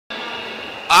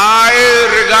I,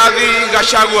 Rigathi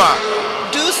Gachagua,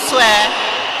 do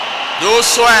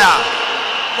swear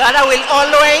that I will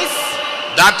always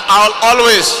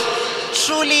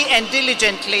truly and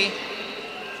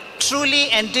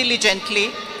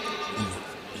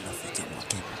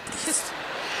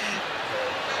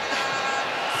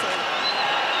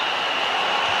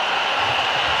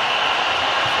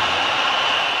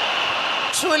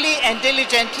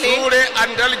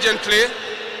diligently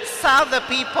serve the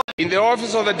people in the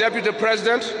office of the Deputy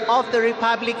President of the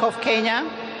Republic of Kenya,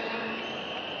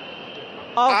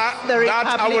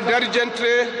 that I will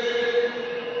diligently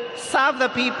serve the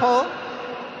people,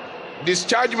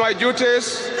 discharge my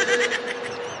duties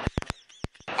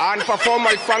and perform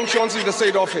my functions in the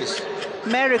said office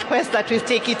may I request that we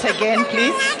take it again,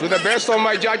 please. to the best of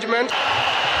my judgment.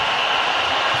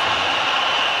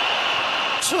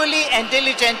 Truly and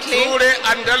diligently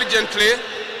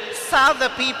serve the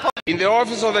people in the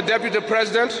office of the Deputy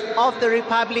President of the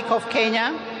Republic of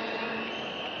Kenya,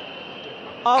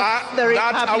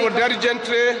 that I will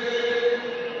diligently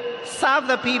serve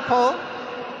the people,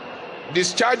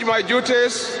 discharge my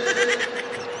duties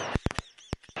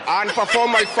and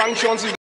perform my functions in